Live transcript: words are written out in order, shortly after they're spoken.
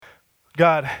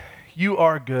God, you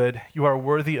are good. You are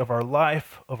worthy of our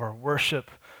life, of our worship,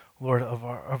 Lord, of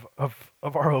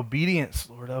our obedience,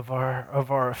 Lord, of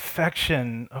our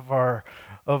affection, of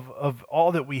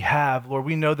all that we have. Lord,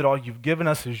 we know that all you've given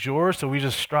us is yours, so we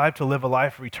just strive to live a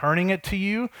life returning it to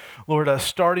you. Lord,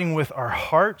 starting with our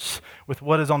hearts, with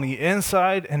what is on the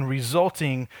inside, and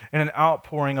resulting in an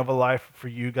outpouring of a life for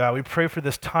you, God. We pray for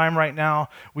this time right now.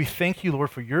 We thank you,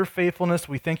 Lord, for your faithfulness.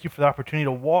 We thank you for the opportunity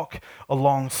to walk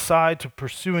alongside, to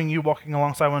pursuing you, walking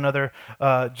alongside one another,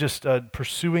 just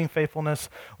pursuing faithfulness.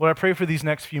 Lord, I pray for these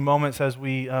next few moments as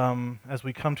we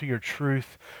come to your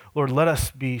truth. Lord, let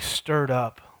us be stirred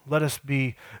up. Let us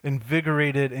be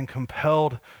invigorated and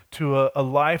compelled to a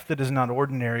life that is not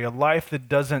ordinary, a life that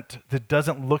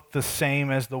doesn't look the same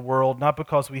as the world, not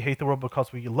because we hate the world,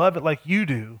 because we love it like you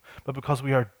do, but because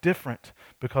we are different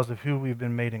because of who we've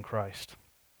been made in Christ.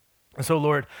 And so,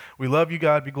 Lord, we love you,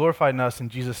 God. Be glorified in us. In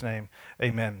Jesus' name,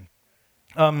 amen.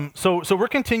 So we're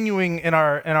continuing in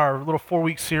our little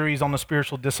 4-week series on the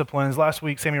spiritual disciplines. Last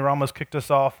week, Sammy Ramos kicked us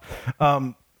off.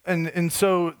 And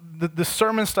so the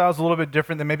sermon style is a little bit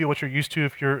different than maybe what you're used to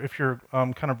if you're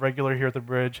kind of regular here at the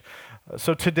Bridge.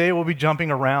 So today we'll be jumping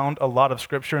around a lot of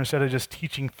scripture instead of just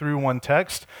teaching through one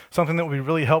text. Something that will be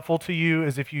really helpful to you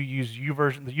is if you use the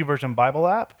YouVersion Bible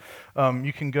app.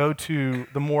 You can go to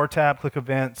the More tab, click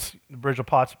Events, the Bridge will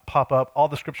pop up. All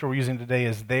the scripture we're using today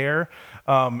is there,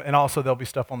 and also there'll be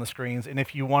stuff on the screens. And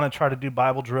if you want to try to do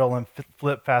Bible drill and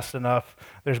flip fast enough,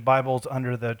 there's Bibles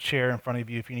under the chair in front of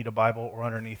you if you need a Bible, or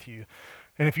underneath you.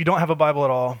 And if you don't have a Bible at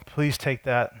all, please take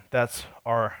that. That's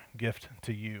our gift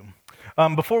to you.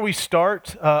 Before we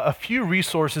start, a few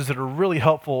resources that are really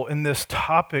helpful in this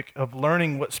topic of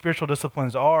learning what spiritual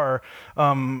disciplines are.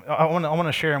 I want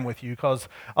to share them with you because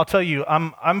I'll tell you,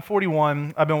 I'm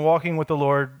 41. I've been walking with the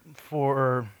Lord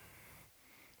for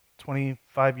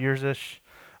 25 years-ish.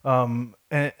 And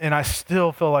I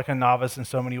still feel like a novice in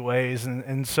so many ways.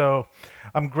 And so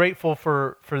I'm grateful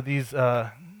for these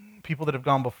people that have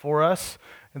gone before us,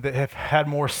 that have had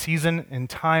more season and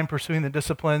time pursuing the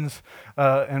disciplines,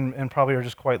 and probably are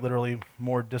just quite literally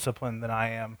more disciplined than I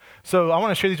am. So I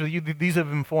want to share these with you. These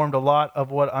have informed a lot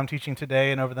of what I'm teaching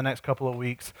today and over the next couple of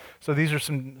weeks. So these are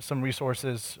some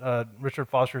resources. Richard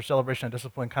Foster's Celebration of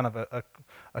Discipline, kind of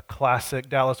a classic.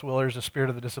 Dallas Willer's The Spirit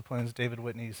of the Disciplines. David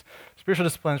Whitney's Spiritual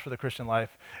Disciplines for the Christian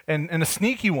Life. And a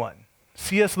sneaky one,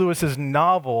 C.S. Lewis's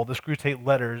novel, The Screwtape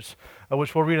Letters,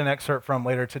 which we'll read an excerpt from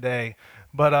later today.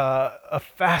 But a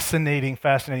fascinating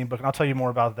book, and I'll tell you more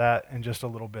about that in just a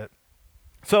little bit.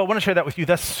 So I want to share that with you.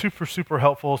 That's super, super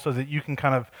helpful so that you can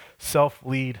kind of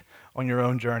self-lead on your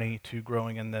own journey to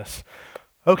growing in this.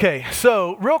 Okay,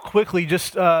 so real quickly,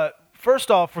 just first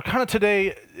off, we're kind of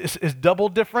today is double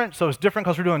different. So it's different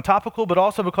because we're doing topical, but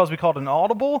also because we called it an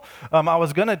audible. I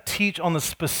was going to teach on the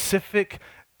specific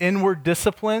inward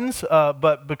disciplines,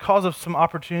 but because of some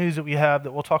opportunities that we have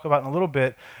that we'll talk about in a little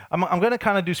bit, I'm going to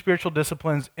kind of do spiritual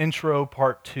disciplines intro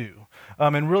part 2,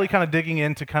 and really kind of digging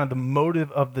into kind of the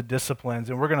motive of the disciplines,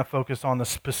 and we're going to focus on the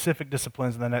specific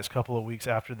disciplines in the next couple of weeks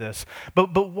after this.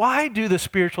 But why do the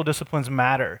spiritual disciplines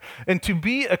matter? And to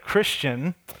be a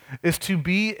Christian is to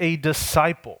be a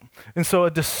disciple, and so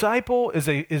a disciple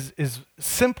is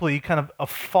simply kind of a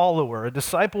follower. A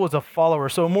disciple is a follower.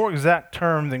 So a more exact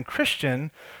term than Christian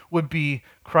would be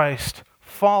Christ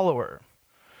follower.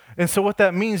 And so what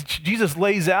that means, Jesus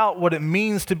lays out what it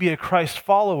means to be a Christ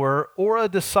follower or a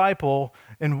disciple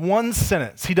in one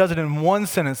sentence. He does it in one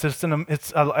sentence.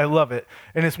 I love it.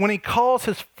 And it's when he calls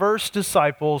his first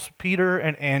disciples, Peter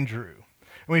and Andrew.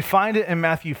 And we find it in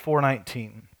Matthew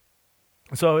 4:19.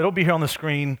 So it'll be here on the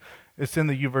screen. It's in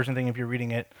the YouVersion thing if you're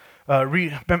reading it.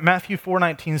 Matthew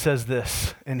 4:19 says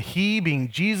this, "And he, being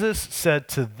Jesus, said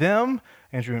to them,"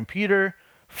 Andrew and Peter,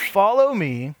 "Follow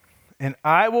me, and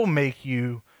I will make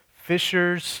you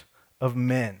fishers of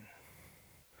men."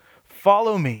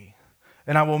 Follow me,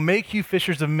 and I will make you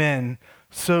fishers of men.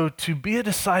 So to be a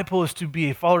disciple is to be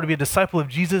a follower. To be a disciple of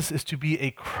Jesus is to be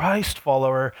a Christ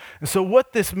follower. And so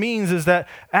what this means is that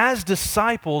as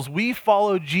disciples, we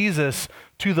follow Jesus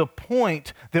to the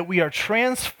point that we are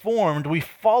transformed. We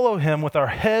follow him with our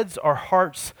heads, our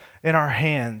hearts, and our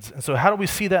hands. And so how do we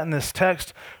see that in this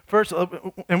text? First,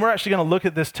 and we're actually going to look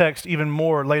at this text even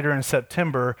more later in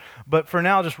September, but for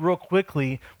now, just real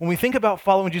quickly, when we think about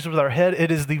following Jesus with our head,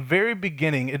 it is the very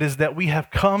beginning. It is that we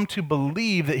have come to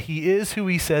believe that he is who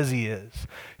he says he is.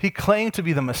 He claimed to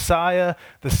be the Messiah,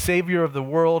 the Savior of the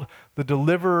world, the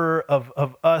deliverer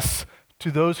of us to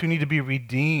those who need to be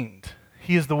redeemed.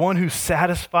 He is the one who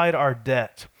satisfied our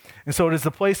debt. And so it is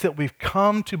the place that we've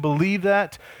come to believe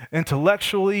that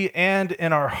intellectually and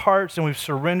in our hearts, and we've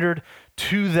surrendered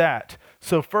to that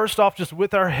So first off, just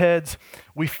with our heads,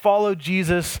 we follow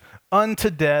Jesus unto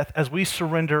death as we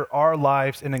surrender our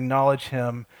lives and acknowledge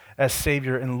him as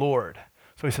Savior and Lord.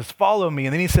 So he says, follow me.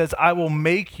 And then he says, I will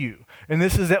make you. And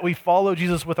this is that we follow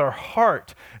Jesus with our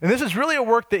heart. And this is really a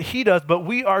work that he does, but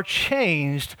we are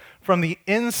changed from the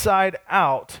inside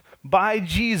out by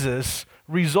Jesus,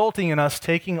 resulting in us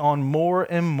taking on more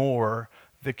and more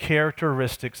the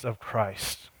characteristics of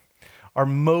Christ. Our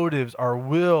motives, our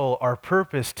will, our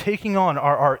purpose, taking on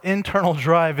our internal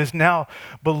drive is now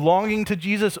belonging to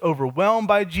Jesus, overwhelmed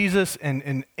by Jesus,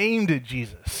 and aimed at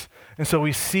Jesus. And so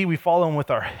we follow him with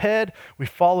our head, we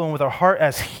follow him with our heart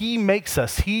as he makes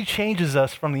us. He changes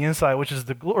us from the inside, which is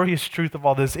the glorious truth of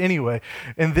all this anyway.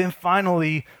 And then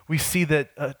finally, we see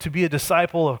that to be a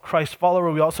disciple of Christ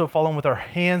follower, we also follow him with our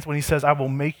hands when he says, I will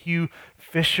make you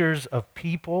fishers of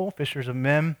people, fishers of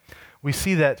men. We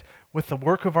see that with the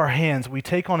work of our hands, we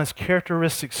take on his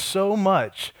characteristics so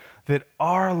much that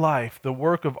our life, the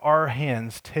work of our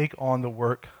hands, take on the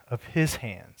work of his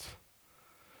hands.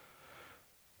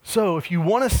 So if you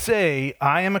want to say,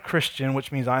 I am a Christian,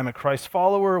 which means I am a Christ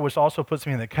follower, which also puts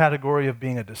me in the category of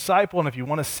being a disciple, and if you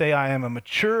want to say I am a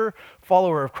mature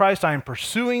follower of Christ, I am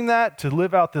pursuing that to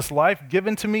live out this life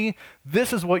given to me,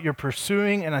 this is what you're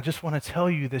pursuing, and I just want to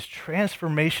tell you this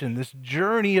transformation, this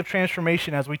journey of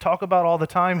transformation, as we talk about all the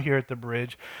time here at the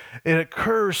Bridge, it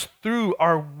occurs through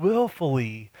our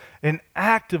willfully and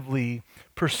actively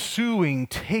pursuing,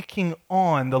 taking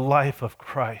on the life of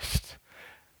Christ.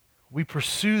 We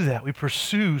pursue that. We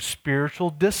pursue spiritual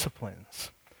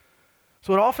disciplines.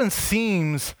 So it often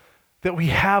seems that we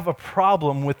have a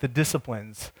problem with the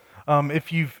disciplines.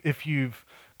 If you've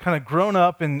kind of grown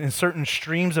up in certain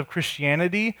streams of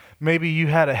Christianity, maybe you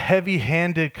had a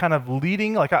heavy-handed kind of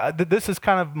leading. This is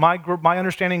kind of my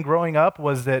understanding growing up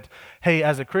was that, hey,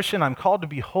 as a Christian, I'm called to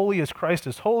be holy as Christ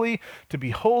is holy. To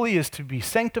be holy is to be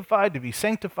sanctified. To be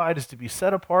sanctified is to be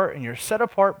set apart, and you're set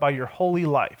apart by your holy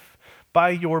life, by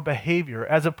your behavior,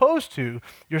 as opposed to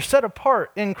you're set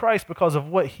apart in Christ because of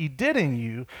what he did in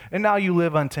you, and now you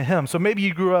live unto him. So maybe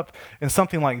you grew up in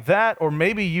something like that, or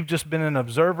maybe you've just been an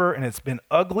observer and it's been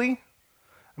ugly.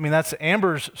 I mean, that's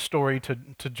Amber's story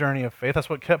to Journey of Faith. That's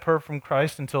what kept her from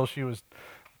Christ until she was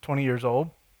 20 years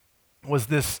old, was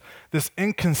this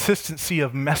inconsistency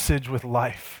of message with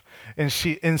life. And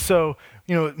so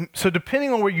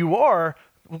depending on where you are,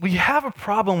 we have a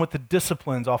problem with the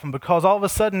disciplines often because all of a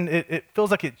sudden it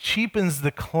feels like it cheapens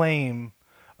the claim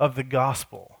of the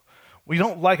gospel. We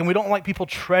don't like people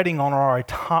treading on our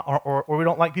or we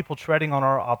don't like people treading on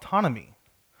our autonomy.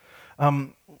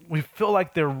 We feel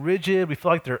like they're rigid. We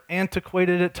feel like they're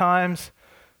antiquated at times.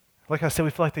 Like I said,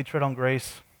 we feel like they tread on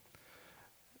grace.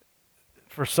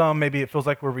 For some, maybe it feels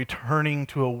like we're returning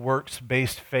to a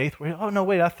works-based faith.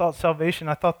 I thought salvation,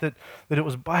 I thought that it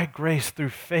was by grace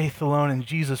through faith alone in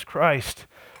Jesus Christ,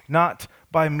 not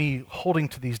by me holding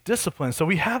to these disciplines. So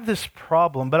we have this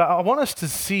problem, but I want us to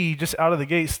see just out of the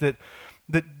gates that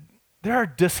there are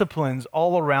disciplines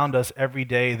all around us every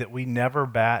day that we never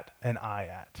bat an eye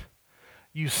at.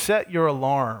 You set your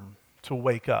alarm to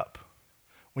wake up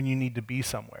when you need to be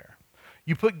somewhere.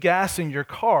 You put gas in your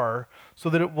car so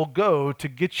that it will go to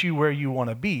get you where you want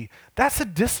to be. That's a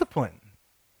discipline.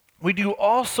 We do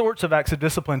all sorts of acts of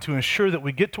discipline to ensure that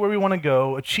we get to where we want to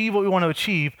go, achieve what we want to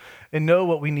achieve, and know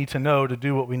what we need to know to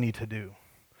do what we need to do.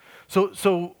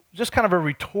 So just kind of a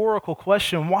rhetorical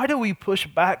question, why do we push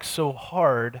back so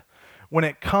hard when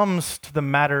it comes to the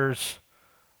matters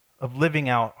of living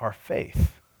out our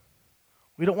faith?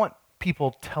 We don't want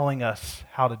people telling us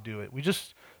how to do it. We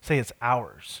just say it's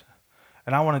ours.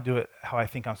 And I want to do it how I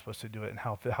think I'm supposed to do it and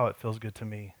how it feels good to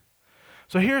me.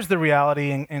 So here's the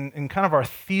reality and kind of our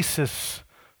thesis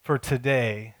for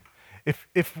today.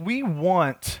 If we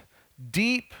want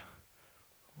deep,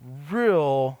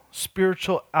 real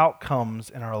spiritual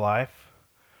outcomes in our life,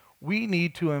 we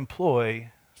need to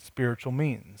employ spiritual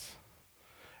means.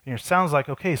 And it sounds like,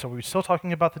 okay, so are we still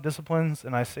talking about the disciplines?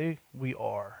 And I say we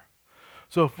are.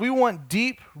 So if we want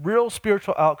deep, real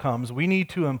spiritual outcomes, we need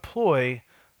to employ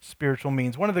spiritual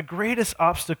means. One of the greatest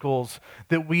obstacles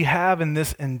that we have in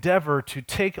this endeavor to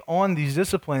take on these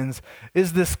disciplines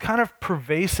is this kind of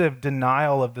pervasive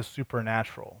denial of the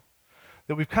supernatural.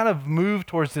 That we've kind of moved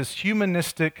towards this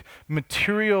humanistic,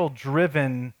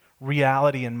 material-driven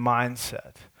reality and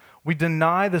mindset. We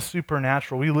deny the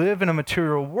supernatural. We live in a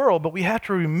material world, but we have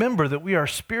to remember that we are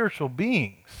spiritual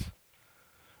beings.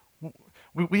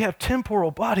 We have temporal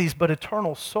bodies, but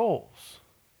eternal souls.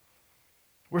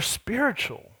 We're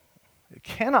spiritual. It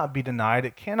cannot be denied.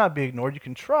 It cannot be ignored. You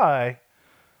can try,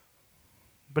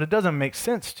 but it doesn't make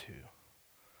sense to.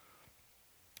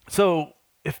 So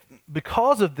if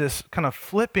because of this kind of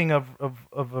flipping of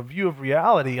a view of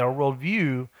reality, our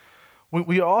worldview,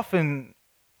 we often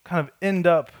kind of end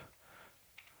up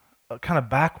kind of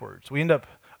backwards. We end up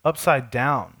upside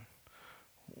down.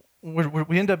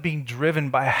 We end up being driven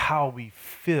by how we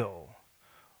feel,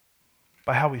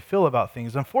 about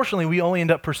things. Unfortunately, we only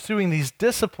end up pursuing these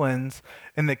disciplines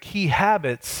and the key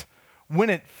habits when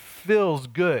it feels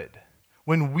good,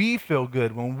 when we feel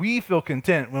good, when we feel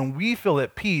content, when we feel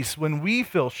at peace, when we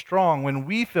feel strong, when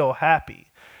we feel happy.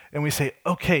 And we say,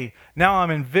 okay, now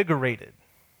I'm invigorated.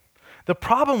 The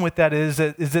problem with that is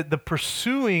that the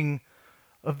pursuing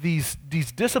of these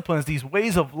disciplines, these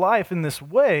ways of life in this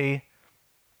way,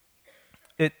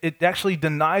 it actually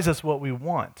denies us what we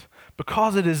want,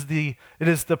 because it is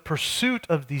the pursuit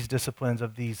of these disciplines,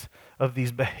 of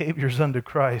these behaviors under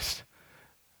Christ,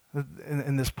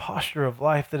 in this posture of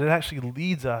life, that it actually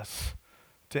leads us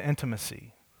to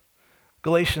intimacy.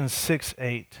 Galatians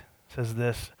 6:8 says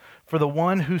this: "For the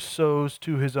one who sows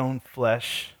to his own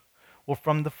flesh will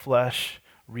from the flesh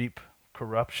reap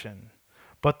corruption,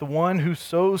 but the one who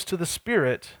sows to the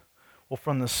Spirit will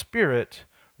from the Spirit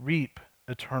reap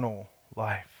eternal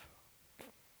life."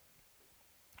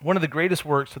 One of the greatest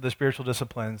works of the spiritual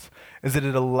disciplines is that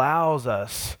it allows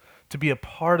us to be a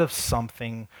part of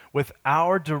something with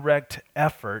our direct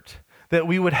effort that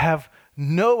we would have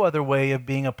no other way of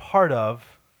being a part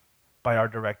of by our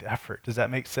direct effort. Does that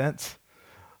make sense?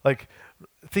 Like,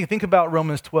 think about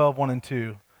Romans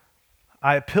 12:1-2.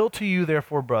 "I appeal to you,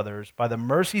 therefore, brothers, by the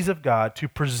mercies of God, to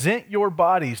present your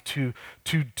bodies, to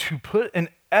put an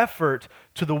effort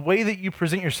to the way that you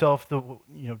present yourself,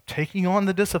 taking on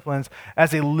the disciplines,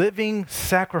 as a living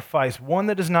sacrifice, one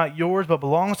that is not yours but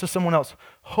belongs to someone else,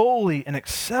 holy and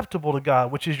acceptable to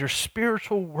God, which is your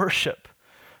spiritual worship.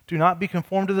 Do not be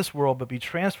conformed to this world, but be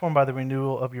transformed by the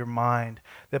renewal of your mind,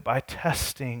 that by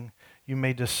testing you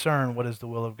may discern what is the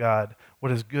will of God,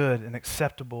 what is good and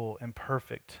acceptable and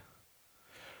perfect."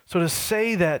 So to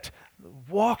say that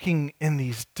walking in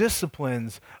these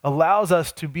disciplines allows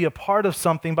us to be a part of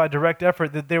something by direct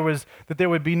effort that there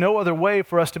would be no other way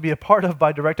for us to be a part of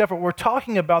by direct effort, we're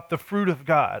talking about the fruit of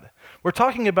God. We're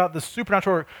talking about the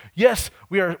supernatural. Yes,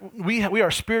 we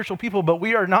are spiritual people, but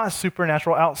we are not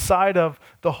supernatural outside of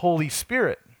the Holy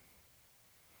Spirit.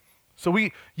 So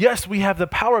we have the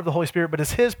power of the Holy Spirit, but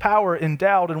it's His power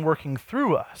endowed and working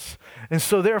through us. And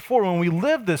so therefore, when we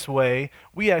live this way,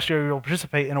 we actually will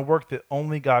participate in a work that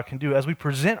only God can do. As we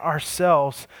present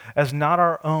ourselves as not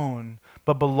our own,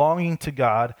 but belonging to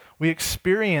God, we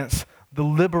experience the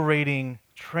liberating,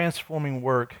 transforming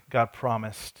work God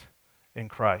promised in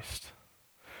Christ.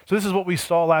 So this is what we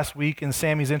saw last week in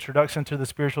Sammy's introduction to the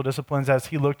spiritual disciplines as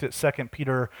he looked at 2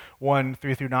 Peter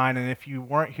 1:3-9. And if you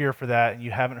weren't here for that and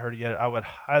you haven't heard it yet, I would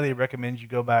highly recommend you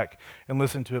go back and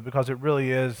listen to it, because it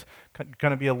really is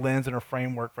going to be a lens and a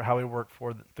framework for how we work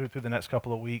through the next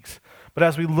couple of weeks. But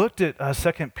as we looked at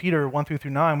 2 Peter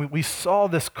 1:3-9, we saw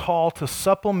this call to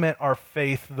supplement our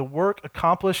faith, the work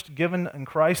accomplished, given in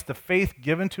Christ, the faith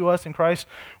given to us in Christ.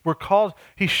 We're called,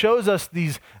 he shows us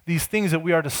these things that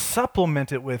we are to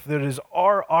supplement it with. That is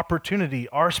our opportunity,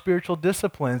 our spiritual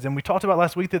disciplines. And we talked about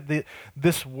last week that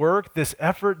this work, this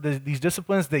effort, these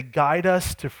disciplines, they guide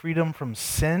us to freedom from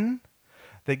sin.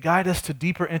 They guide us to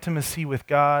deeper intimacy with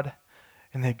God,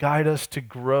 and they guide us to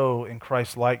grow in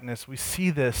Christ's likeness. We see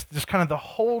this, just kind of the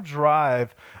whole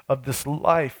drive of this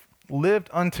life lived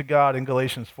unto God in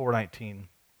Galatians 4:19.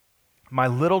 "My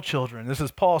little children," this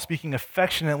is Paul speaking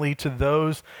affectionately to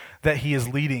those that he is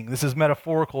leading. This is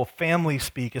metaphorical family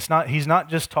speak. He's not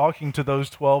just talking to those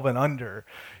 12 and under.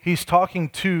 He's talking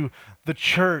to the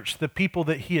church, the people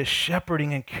that he is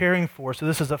shepherding and caring for. So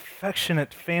this is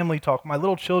affectionate family talk. "My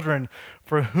little children,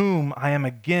 for whom I am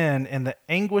again in the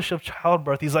anguish of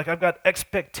childbirth." He's like, I've got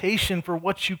expectation for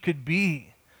what you could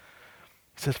be.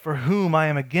 He says, "For whom I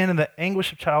am again in the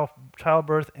anguish of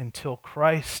childbirth until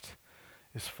Christ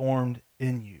is formed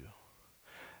in you."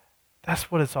 That's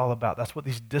what it's all about. That's what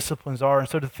these disciplines are. And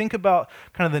so to think about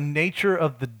kind of the nature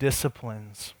of the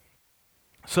disciplines.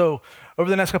 So over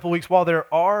the next couple of weeks, while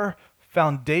there are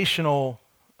foundational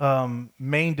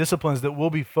main disciplines that we'll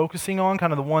be focusing on,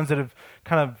 kind of the ones that have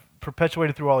kind of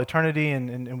perpetuated through all eternity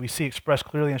and we see expressed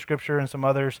clearly in Scripture and some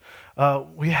others,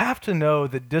 we have to know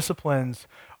that disciplines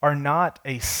are not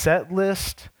a set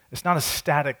list. It's not a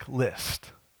static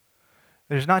list.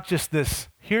 There's not just this,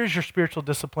 here's your spiritual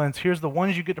disciplines, here's the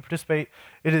ones you get to participate.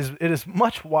 It is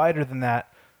much wider than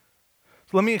that.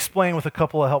 So let me explain with a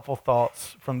couple of helpful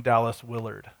thoughts from Dallas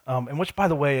Willard, and which, by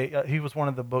the way, he was one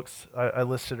of the books I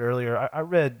listed earlier. I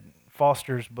read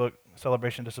Foster's book,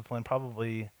 Celebration Discipline,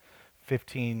 probably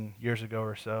 15 years ago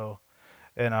or so.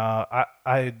 And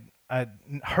I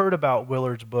heard about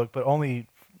Willard's book, but only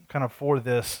kind of for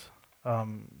this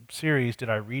series did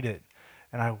I read it.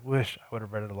 And I wish I would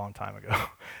have read it a long time ago.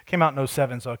 It came out in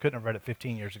 '07, so I couldn't have read it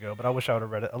 15 years ago, but I wish I would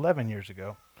have read it 11 years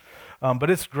ago. But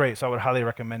it's great, so I would highly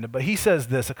recommend it. But he says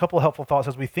this, a couple of helpful thoughts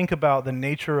as we think about the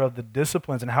nature of the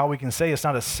disciplines and how we can say it's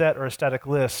not a set or a static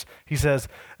list. He says,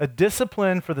 a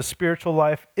discipline for the spiritual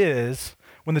life is,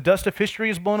 when the dust of history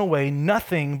is blown away,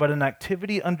 nothing but an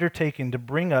activity undertaken to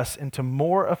bring us into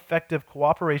more effective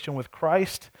cooperation with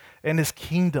Christ and his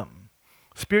kingdom.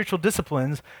 Spiritual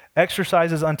disciplines,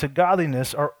 exercises unto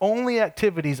godliness, are only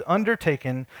activities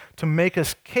undertaken to make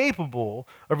us capable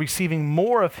of receiving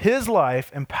more of his life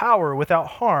and power without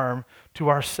harm to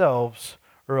ourselves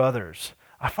or others.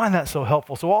 I find that so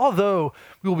helpful. So although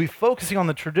we will be focusing on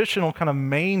the traditional kind of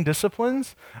main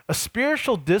disciplines, a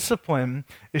spiritual discipline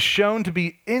is shown to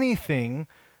be anything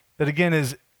that, again,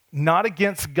 is not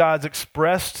against God's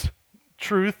expressed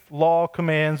truth, law,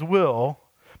 commands, will,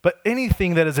 but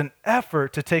anything that is an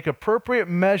effort to take appropriate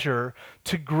measure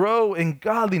to grow in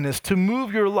godliness, to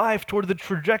move your life toward the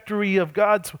trajectory of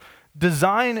God's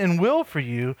design and will for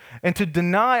you, and to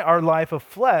deny our life of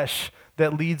flesh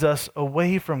that leads us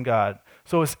away from God.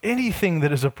 So it's anything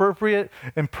that is appropriate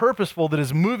and purposeful that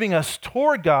is moving us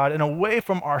toward God and away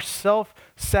from our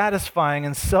self-satisfying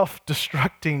and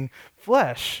self-destructing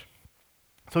flesh.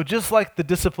 So just like the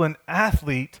disciplined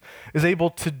athlete is able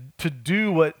to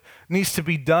do what needs to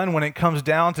be done when it comes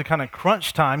down to kind of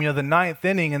crunch time, the ninth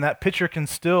inning, and that pitcher can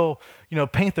still,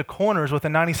 paint the corners with a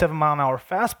 97-mile-an-hour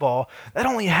fastball, that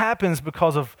only happens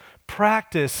because of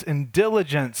practice and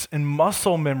diligence and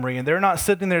muscle memory, and they're not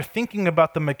sitting there thinking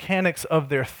about the mechanics of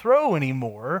their throw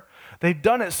anymore. They've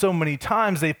done it so many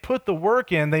times. They've put the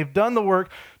work in. They've done the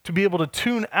work to be able to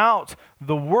tune out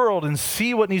the world and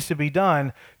see what needs to be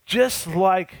done. Just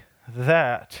like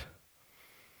that,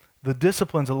 the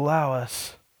disciplines allow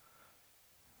us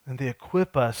and they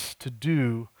equip us to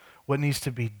do what needs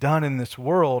to be done in this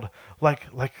world, like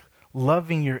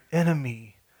loving your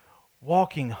enemy,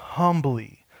 walking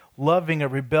humbly, loving a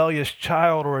rebellious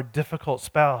child or a difficult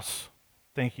spouse.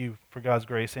 Thank you for God's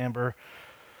grace, Amber.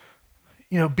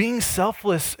 Being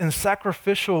selfless and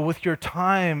sacrificial with your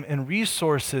time and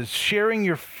resources, sharing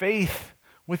your faith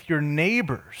with your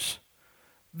neighbors.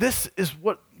 These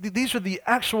are the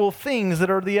actual things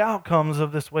that are the outcomes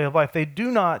of this way of life.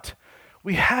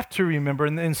 We have to remember,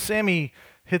 and Sammy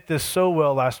hit this so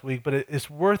well last week, but it's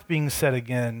worth being said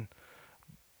again.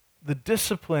 The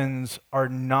disciplines are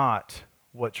not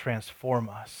what transform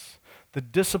us. The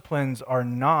disciplines are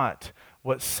not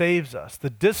what saves us. The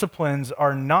disciplines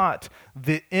are not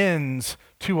the ends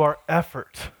to our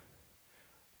effort.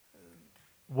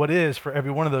 What is for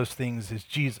every one of those things is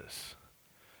Jesus.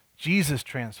 Jesus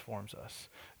transforms us.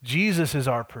 Jesus is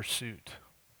our pursuit.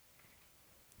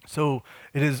 So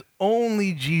it is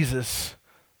only Jesus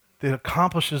that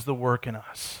accomplishes the work in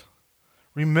us.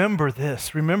 Remember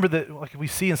this. Remember that, like we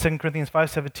see in 2 Corinthians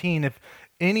 5:17, if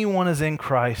anyone is in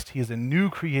Christ, he is a new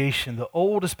creation. The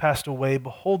old has passed away.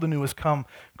 Behold, the new has come.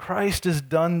 Christ has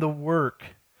done the work.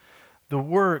 The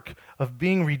work of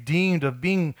being redeemed, of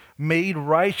being made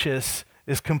righteous,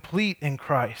 is complete in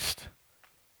Christ.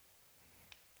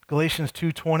 Galatians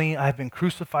 2:20, I have been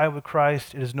crucified with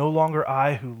Christ. It is no longer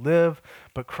I who live,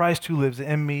 but Christ who lives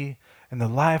in me. And the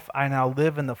life I now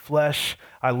live in the flesh,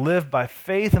 I live by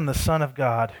faith in the Son of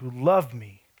God who loved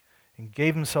me and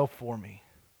gave himself for me.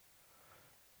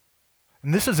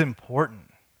 And this is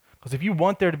important, because if you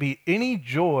want there to be any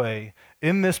joy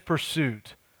in this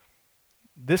pursuit,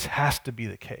 this has to be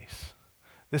the case.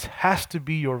 This has to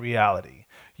be your reality.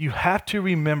 You have to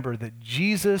remember that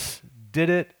Jesus did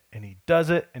it, and he does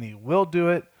it, and he will do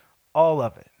it, all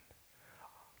of it.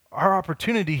 Our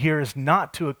opportunity here is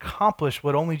not to accomplish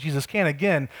what only Jesus can.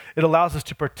 Again, it allows us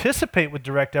to participate with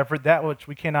direct effort, that which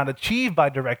we cannot achieve by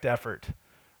direct effort.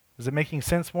 Is it making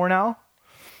sense more now?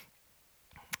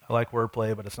 I like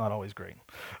wordplay, but it's not always great.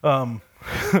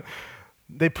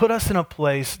 They put us in a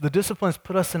place, the disciplines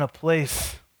put us in a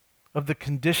place of the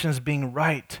conditions being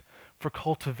right for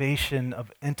cultivation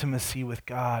of intimacy with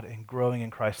God and growing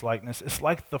in Christ's likeness. It's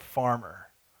like the farmer.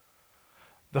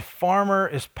 The farmer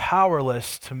is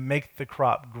powerless to make the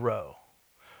crop grow.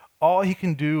 All he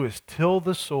can do is till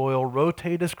the soil,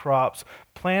 rotate his crops,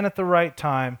 plant at the right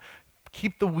time,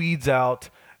 keep the weeds out,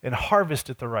 and harvest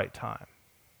at the right time.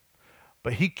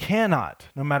 But he cannot,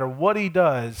 no matter what he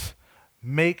does,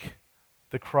 make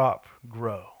the crop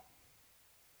grow.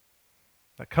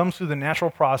 That comes through the natural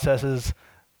processes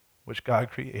which God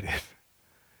created.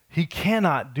 He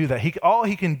cannot do that. All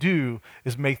he can do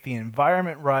is make the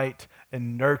environment right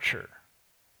and nurture,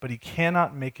 but he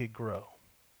cannot make it grow.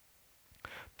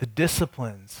 The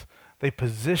disciplines, they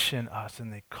position us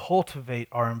and they cultivate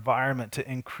our environment to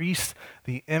increase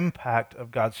the impact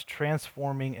of God's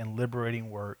transforming and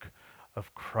liberating work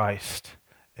of Christ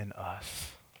in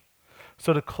us.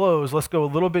 So to close, let's go a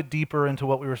little bit deeper into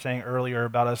what we were saying earlier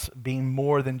about us being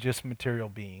more than just material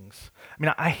beings. I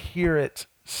mean, I hear it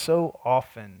so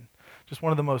often. Just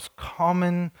one of the most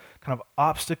common kind of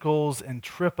obstacles and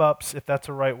trip ups, if that's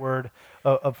a right word,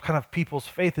 of kind of people's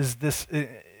faith is this.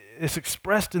 It's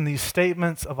expressed in these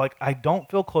statements of like, I don't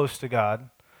feel close to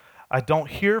God. I don't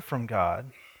hear from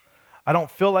God. I don't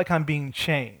feel like I'm being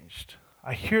changed.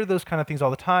 I hear those kind of things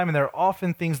all the time, and they're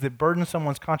often things that burden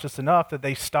someone's conscience enough that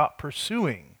they stop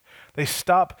pursuing. They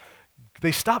stop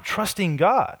trusting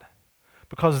God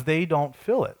because they don't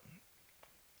feel it.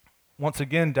 Once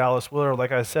again, Dallas Willard,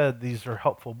 like I said, these are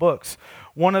helpful books.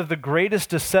 One of the greatest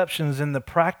deceptions in the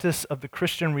practice of the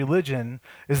Christian religion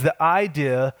is the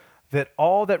idea that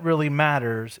all that really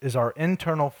matters is our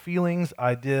internal feelings,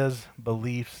 ideas,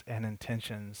 beliefs, and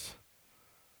intentions.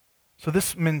 So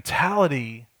this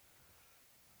mentality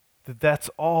that that's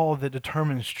all that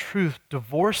determines truth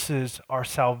divorces our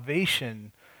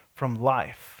salvation from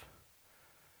life.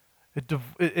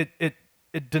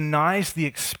 It denies the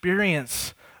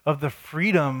experience of the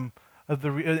freedom of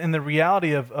and the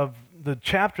reality of the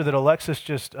chapter that Alexis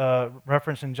just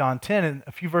referenced in John 10. And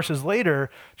a few verses later,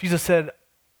 Jesus said,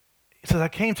 I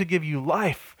came to give you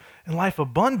life and life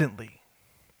abundantly.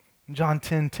 John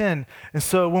 10:10. And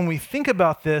so when we think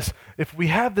about this, if we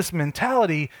have this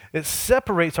mentality, it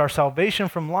separates our salvation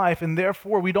from life, and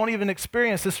therefore we don't even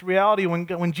experience this reality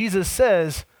when Jesus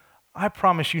says, I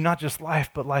promise you not just life,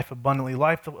 but life abundantly,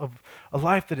 a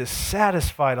life that is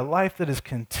satisfied, a life that is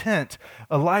content,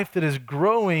 a life that is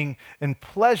growing in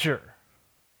pleasure.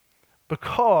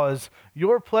 Because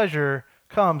your pleasure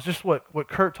comes, just what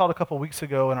Kurt taught a couple weeks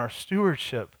ago in our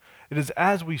stewardship. It is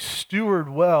as we steward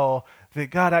well that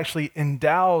God actually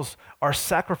endows our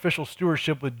sacrificial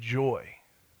stewardship with joy.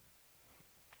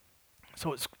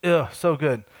 So it's so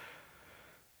good.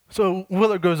 So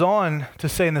Willard goes on to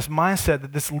say in this mindset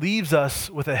that this leaves us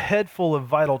with a head full of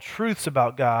vital truths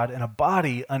about God and a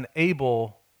body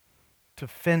unable to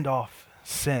fend off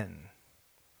sin.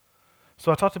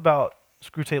 So I talked about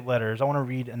Screwtape Letters. I want to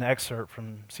read an excerpt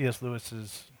from C.S.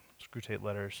 Lewis's Screwtape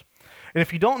Letters. And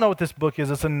if you don't know what this book is,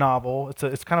 it's a novel.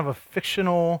 It's kind of a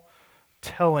fictional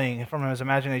telling from his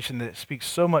imagination that speaks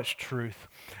so much truth.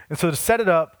 And so to set it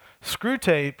up,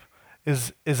 Screwtape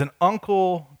is an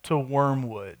uncle to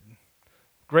Wormwood.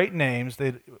 Great names.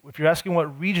 If you're asking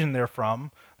what region they're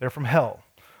from hell.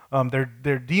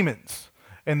 They're demons.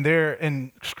 And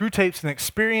Screwtape's an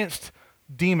experienced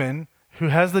demon who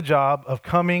has the job of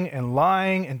coming and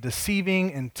lying and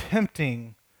deceiving and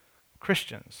tempting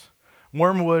Christians.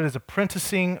 Wormwood is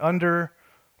apprenticing under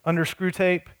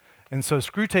Screwtape, and so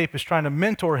Screwtape is trying to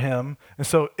mentor him. And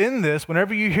so in this,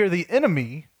 whenever you hear the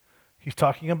enemy, he's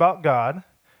talking about God.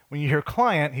 When you hear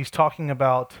client, he's talking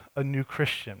about a new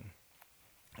Christian.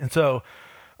 And so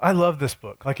I love this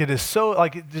book. Like, it is so,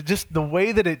 like, just the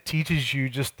way that it teaches you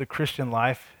just the Christian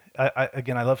life. I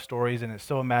love stories, and it's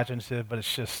so imaginative, but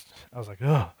it's just, I was like,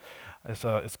 oh,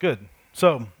 it's good.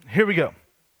 So here we go.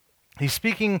 He's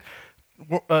speaking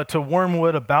to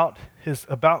Wormwood about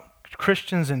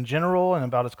Christians in general and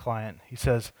about his client. He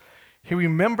says, he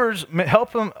remembers,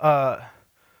 help him,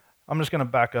 I'm just going to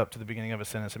back up to the beginning of a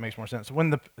sentence. It makes more sense.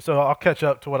 So I'll catch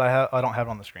up to what I don't have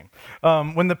it on the screen.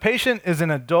 When the patient is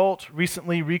an adult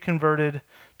recently reconverted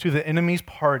to the enemy's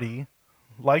party,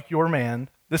 like your man,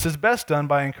 this is best done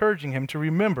by encouraging him to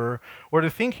remember, or to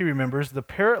think he remembers, the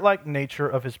parrot-like nature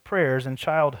of his prayers in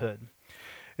childhood.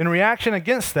 In reaction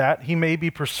against that, he may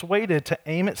be persuaded to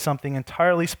aim at something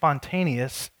entirely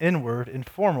spontaneous, inward,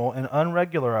 informal, and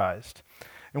unregularized.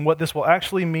 And what this will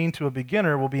actually mean to a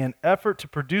beginner will be an effort to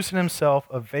produce in himself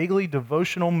a vaguely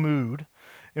devotional mood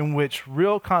in which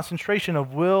real concentration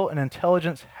of will and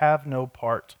intelligence have no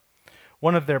part.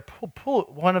 One of their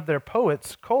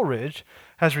poets, Coleridge,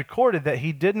 has recorded that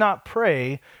he did not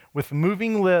pray with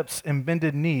moving lips and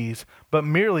bended knees, but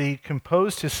merely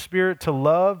composed his spirit to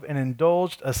love and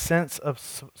indulged a sense of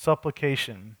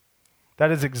supplication. That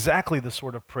is exactly the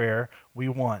sort of prayer we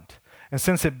want. And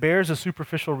since it bears a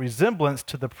superficial resemblance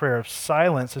to the prayer of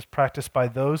silence as practiced by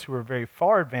those who are very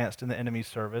far advanced in the enemy's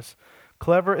service,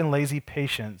 clever and lazy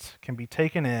patients can be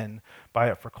taken in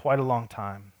by it for quite a long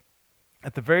time.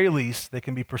 At the very least, they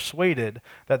can be persuaded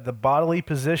that the bodily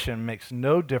position makes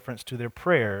no difference to their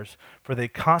prayers, for they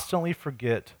constantly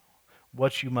forget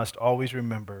what you must always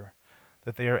remember,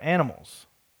 that they are animals,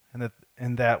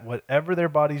 and that whatever their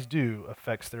bodies do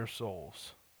affects their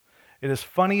souls. It is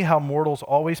funny how mortals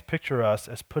always picture us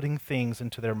as putting things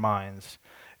into their minds.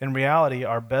 In reality,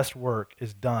 our best work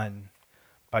is done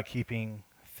by keeping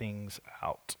things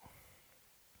out.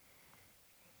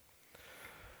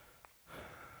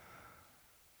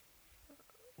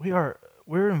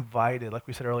 We're invited, like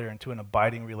we said earlier, into an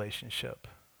abiding relationship.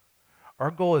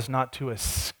 Our goal is not to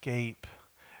escape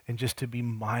and just to be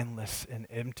mindless and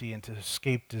empty and to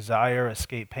escape desire,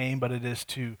 escape pain, but it is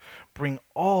to bring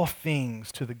all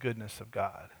things to the goodness of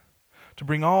God. To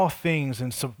bring all things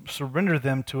and surrender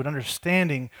them to an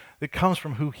understanding that comes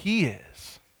from who He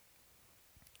is.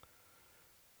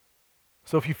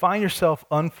 So if you find yourself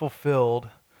unfulfilled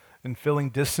and feeling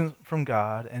distant from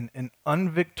God and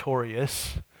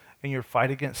unvictorious in your fight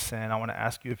against sin, I want to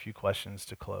ask you a few questions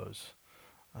to close.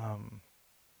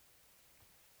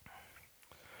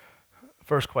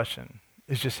 First question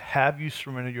is just, have you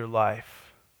surrendered your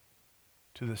life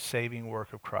to the saving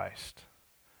work of Christ?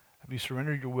 Have you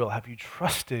surrendered your will? Have you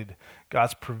trusted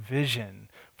God's provision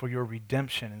for your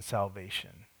redemption and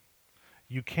salvation?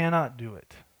 You cannot do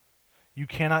it. You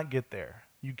cannot get there.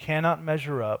 You cannot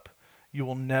measure up. You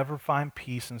will never find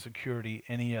peace and security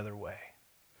any other way.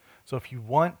 So if you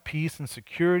want peace and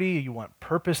security, you want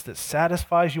purpose that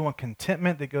satisfies, you want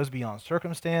contentment that goes beyond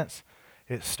circumstance,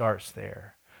 it starts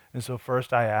there. And so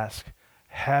first I ask,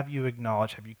 have you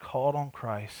acknowledged, have you called on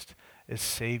Christ as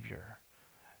Savior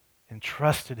and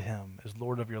trusted Him as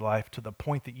Lord of your life to the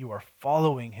point that you are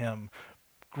following Him,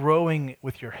 growing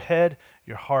with your head,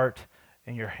 your heart,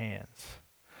 and your hands?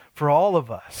 For all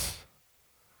of us,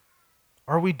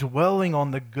 are we dwelling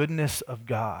on the goodness of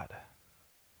God?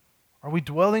 Are we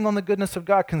dwelling on the goodness of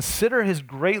God? Consider His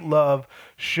great love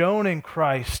shown in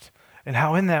Christ and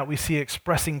how in that we see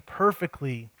expressing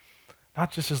perfectly not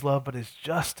just His love, but His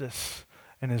justice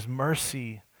and His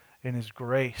mercy and His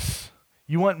grace.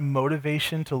 You want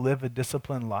motivation to live a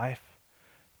disciplined life?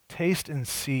 Taste and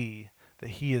see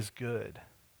that He is good.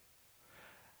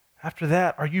 After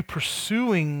that, are you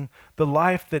pursuing the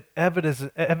life that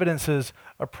evidences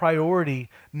a priority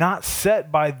not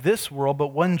set by this world,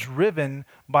 but one driven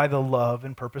by the love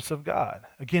and purpose of God?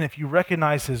 Again, if you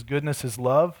recognize His goodness, His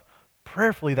love,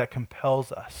 prayerfully that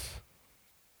compels us.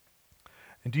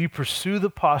 And do you pursue the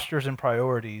postures and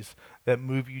priorities that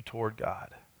move you toward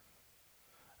God?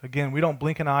 Again, we don't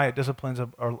blink an eye at disciplines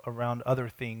around other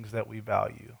things that we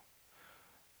value.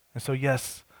 And so,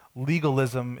 yes,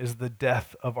 legalism is the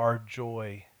death of our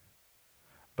joy.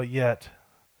 But yet,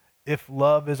 if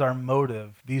love is our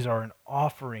motive, these are an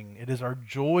offering. It is our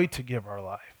joy to give our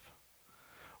life.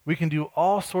 We can do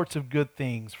all sorts of good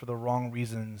things for the wrong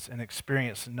reasons and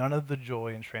experience none of the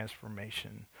joy and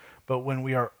transformation. But when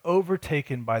we are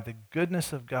overtaken by the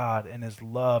goodness of God and His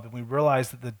love, and we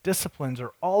realize that the disciplines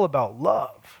are all about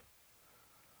love,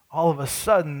 all of a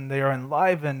sudden they are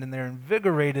enlivened and they're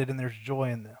invigorated and there's joy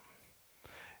in them.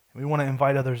 And we want to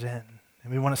invite others in,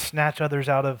 and we want to snatch others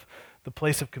out of the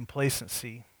place of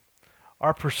complacency.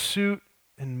 Our pursuit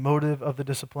and motive of the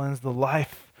disciplines, the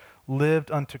life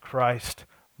lived unto Christ,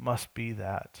 must be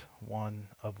that one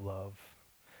of love.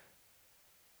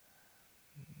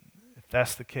 If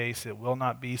that's the case, it will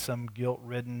not be some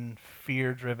guilt-ridden,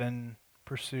 fear-driven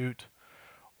pursuit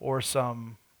or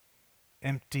some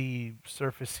empty,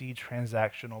 surfacey,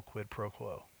 transactional quid pro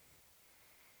quo.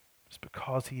 It's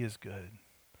because He is good,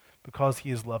 because He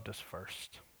has loved us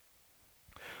first.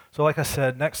 So like I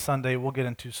said, next Sunday we'll get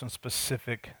into some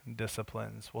specific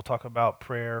disciplines. We'll talk about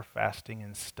prayer, fasting,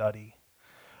 and study.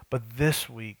 But this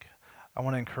week, I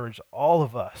want to encourage all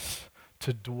of us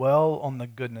to dwell on the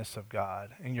goodness of God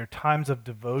in your times of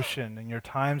devotion, in your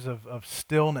times of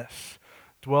stillness.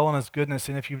 Dwell on His goodness.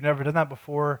 And if you've never done that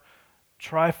before,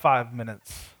 try 5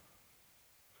 minutes.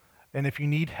 And if you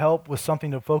need help with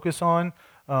something to focus on,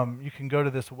 you can go to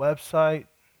this website,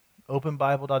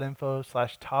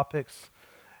 openbible.info/topics.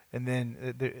 And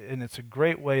it's a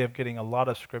great way of getting a lot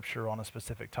of scripture on a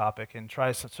specific topic. And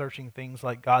try searching things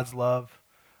like God's love,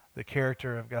 the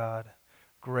character of God,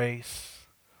 grace,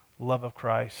 love of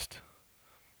Christ,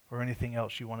 or anything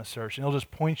else you want to search. And it'll just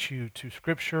point you to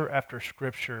scripture after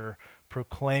scripture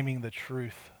proclaiming the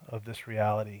truth of this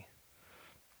reality.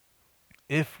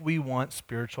 If we want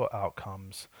spiritual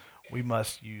outcomes, we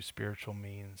must use spiritual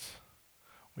means.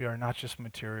 We are not just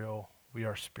material, we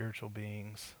are spiritual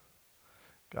beings.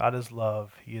 God is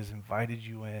love. He has invited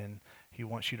you in. He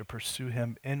wants you to pursue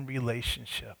Him in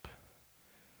relationship.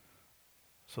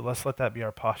 So let's let that be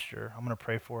our posture. I'm going to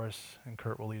pray for us, and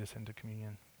Kurt will lead us into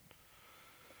communion.